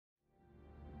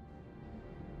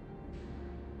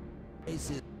This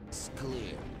is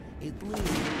clear. It leaves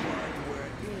the part we're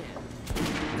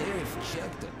in. They've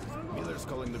checked it. Miller's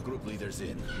calling the group leaders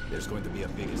in. There's going to be a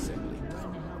big assembly.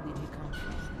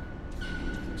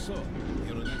 So,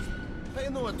 you're an expert. Pay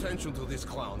no attention to this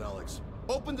clown, Alex.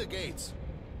 Open the gates.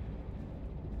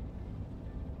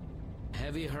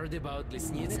 Have you heard about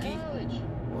Lesnitsky?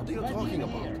 What are you talking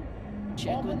about?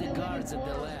 Check with the guards at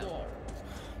the lab.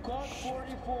 Code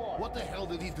 44. What the hell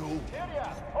did he do?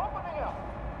 Area, opening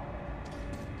up.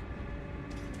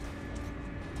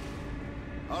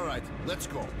 All right, let's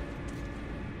go.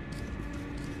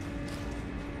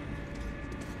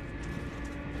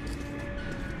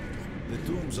 The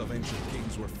tombs of ancient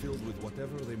kings were filled with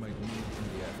whatever they might need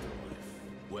in the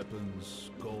afterlife.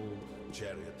 Weapons, gold,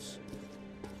 chariots.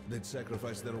 They'd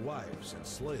sacrifice their wives and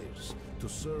slaves to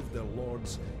serve their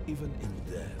lords even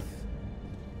in death.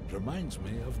 Reminds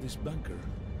me of this bunker.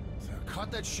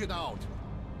 Cut that shit out.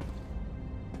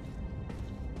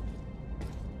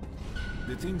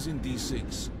 The things in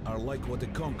D6 are like what the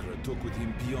Conqueror took with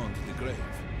him beyond the grave.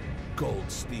 Gold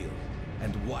steel,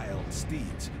 and wild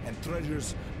steeds, and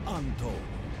treasures untold.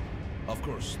 Of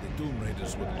course, the Tomb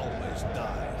Raiders would always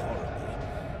die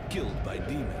horribly, killed by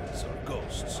demons or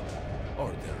ghosts,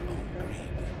 or their own greed.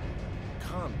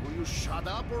 Khan, will you shut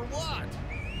up or what?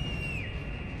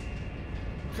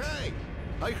 Hey!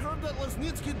 I heard that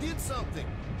Lesnitsky did something.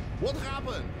 What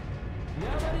happened?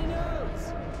 Nobody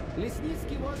knows.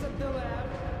 Lesnitsky was at the lab.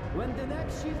 When the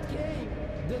next shift came,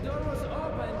 the door was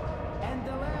open and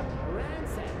the lab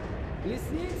ransacked.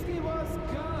 Lesnitsky was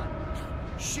gone.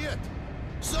 Shit!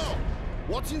 So,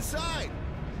 what's inside?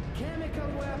 Chemical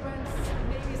weapons,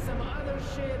 maybe some other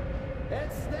shit.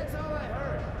 That's all I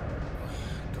heard.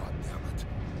 God damn it.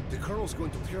 The Colonel's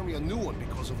going to tear me a new one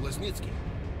because of Lesnitsky.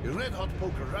 A red-hot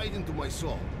poker right into my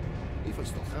soul. If I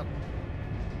still have it.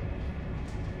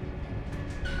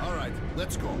 All right,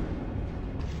 let's go.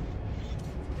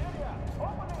 Area,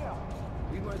 opening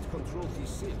up. We might control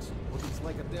T6, but it's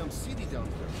like a damn city down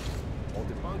there. All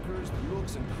the bunkers, the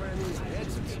nooks and crannies, and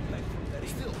exits.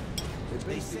 Still,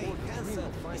 They say cancer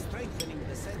is strengthening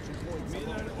the central points.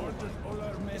 Miller ordered all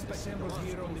our men assembled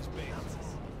here on this base.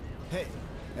 Hey,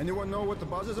 anyone know what the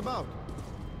buzz is about?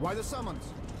 Why the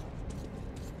summons?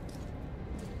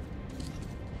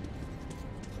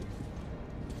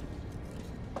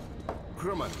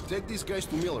 Crewman, take these guys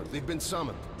to Miller. They've been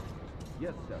summoned.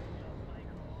 Yes, sir.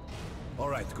 All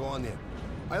right, go on in.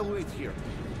 I'll wait here.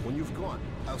 When you've gone,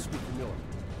 I'll speak to Miller.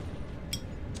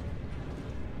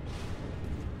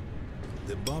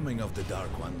 The bombing of the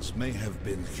Dark Ones may have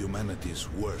been humanity's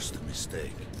worst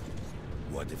mistake.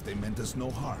 What if they meant us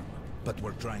no harm, but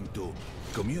were trying to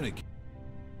communicate?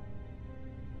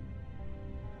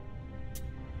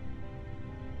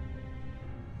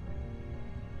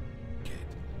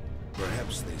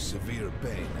 Perhaps the severe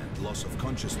pain and loss of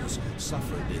consciousness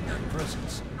suffered in their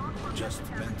presence just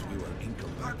meant we were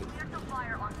incompatible.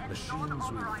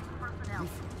 Machines with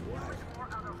different wiring.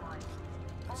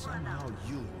 But somehow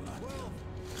you,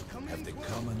 Patriot, have the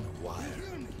common wire.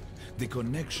 The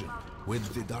connection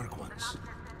with the Dark Ones.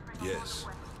 Yes,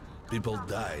 people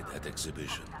died at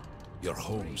exhibition. Your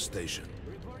home station.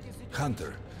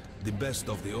 Hunter, the best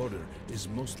of the Order, is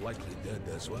most likely dead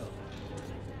as well.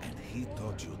 And he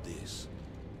taught you this.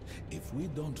 If we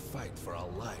don't fight for our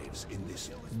lives in this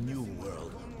new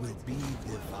world, we'll be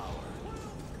devoured.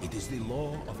 It is the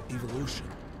law of evolution.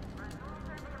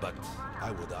 But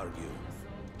I would argue,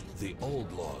 the old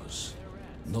laws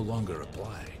no longer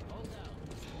apply.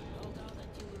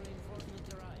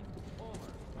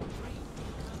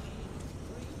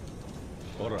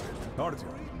 All right,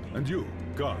 Artyom. And you,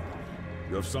 Khan,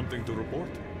 you have something to report?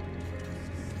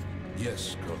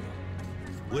 Yes, Colonel.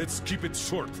 Let's keep it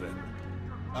short, then.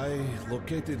 I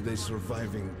located the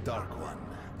surviving Dark One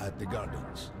at the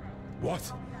Gardens. What?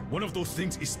 One of those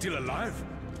things is still alive?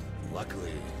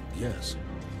 Luckily, yes.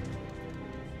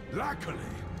 Luckily?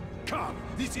 Khan,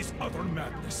 this is utter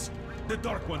madness. The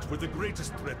Dark Ones were the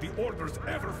greatest threat the Order's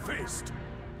ever faced.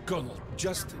 Colonel,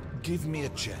 just give me a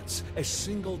chance. A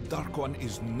single Dark One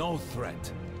is no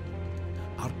threat.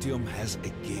 Artyom has a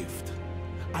gift.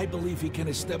 I believe he can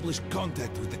establish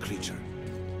contact with the creature.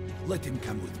 Let him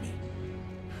come with me.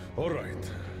 All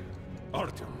right.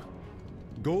 Artyom,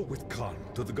 go with Khan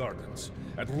to the Gardens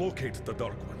and locate the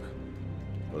Dark One.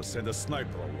 I'll send a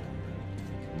sniper along.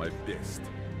 My best.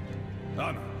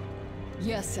 Anna.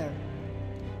 Yes, sir.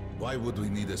 Why would we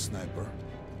need a sniper?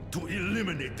 To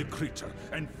eliminate the creature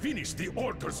and finish the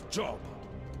Order's job.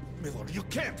 Miller, you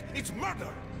can't! It's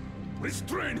murder!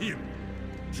 Restrain him!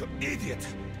 You idiot!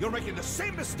 You're making the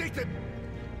same mistake that...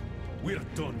 We're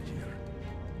done here.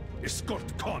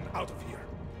 Escort Khan out of here.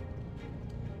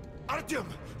 Artyom!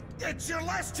 It's your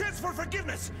last chance for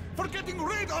forgiveness! For getting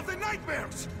rid of the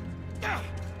nightmares! Ah!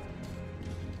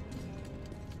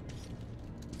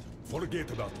 Forget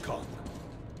about Khan.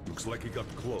 Looks like he got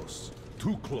close.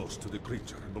 Too close to the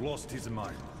creature and lost his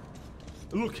mind.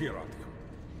 Look here, Artyom.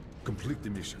 Complete the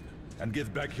mission and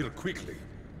get back here quickly.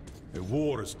 A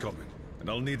war is coming, and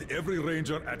I'll need every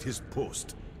ranger at his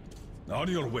post. On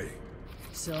your way.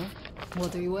 So,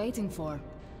 what are you waiting for?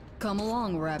 Come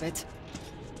along, Rabbit.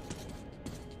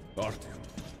 Artyom,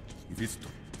 if it's...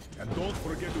 And don't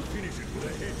forget to finish it with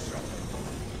a headshot.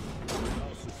 I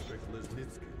now suspect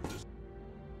Lesnitsky was...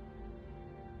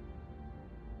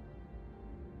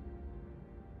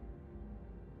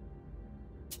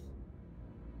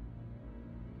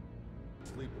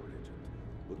 Sleeper agent,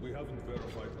 but we haven't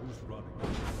verified who's running.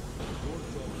 Your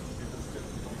job is to intercept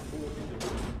it before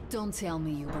he... Don't tell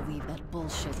me you believe that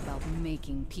bullshit about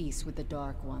making peace with the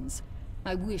Dark Ones.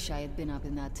 I wish I had been up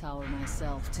in that tower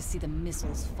myself to see the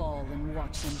missiles fall and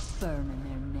watch them burn in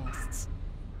their nests.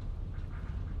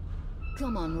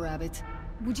 Come on, Rabbit.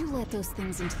 Would you let those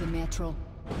things into the metro?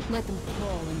 Let them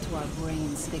crawl into our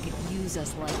brains so they could use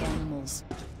us like animals.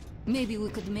 Maybe we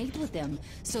could mate with them,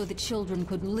 so the children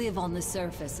could live on the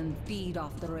surface and feed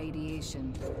off the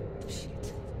radiation.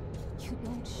 Shit. You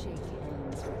don't shake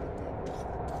hands with the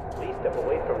devil. Please step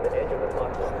away from the edge of the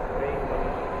platform. Great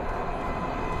punishment.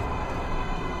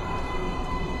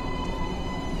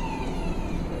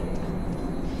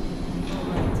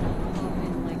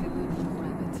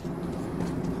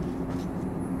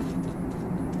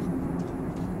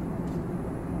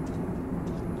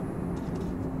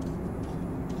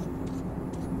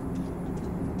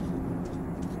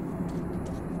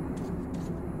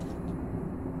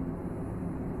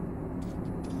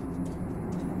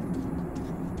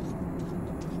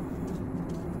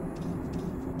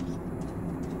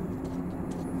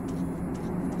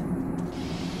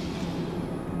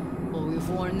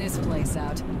 Worn this place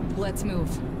out. Let's move.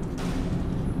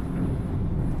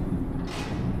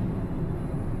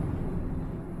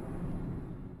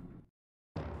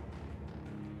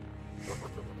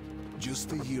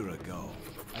 Just a year ago,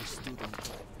 I stood on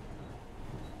top.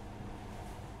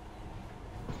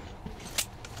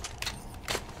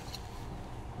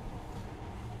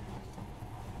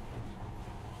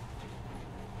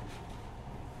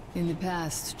 In the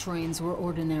past, trains were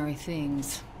ordinary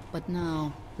things. But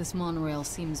now, this monorail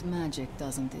seems magic,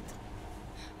 doesn't it?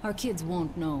 Our kids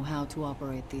won't know how to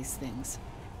operate these things.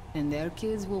 And their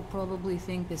kids will probably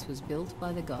think this was built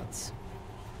by the gods.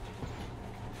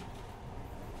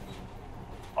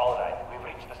 All right, we've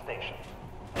reached the station.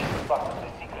 This is part of the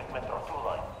secret Metro 2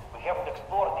 line. We haven't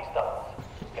explored these tunnels.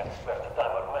 Can't spare the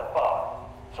time or manpower.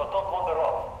 So don't wander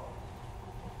off.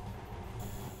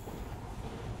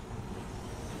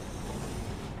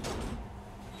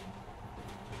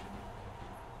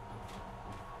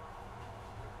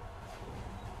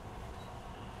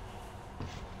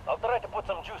 I'll try to put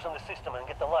some juice on the system and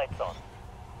get the lights on.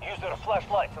 Use your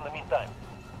flashlights in the meantime.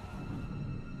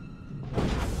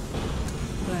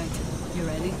 Right, you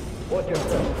ready? Watch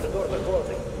yourself, the doors are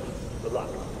closing. Good luck.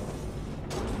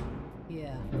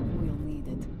 Yeah, we'll need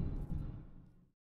it.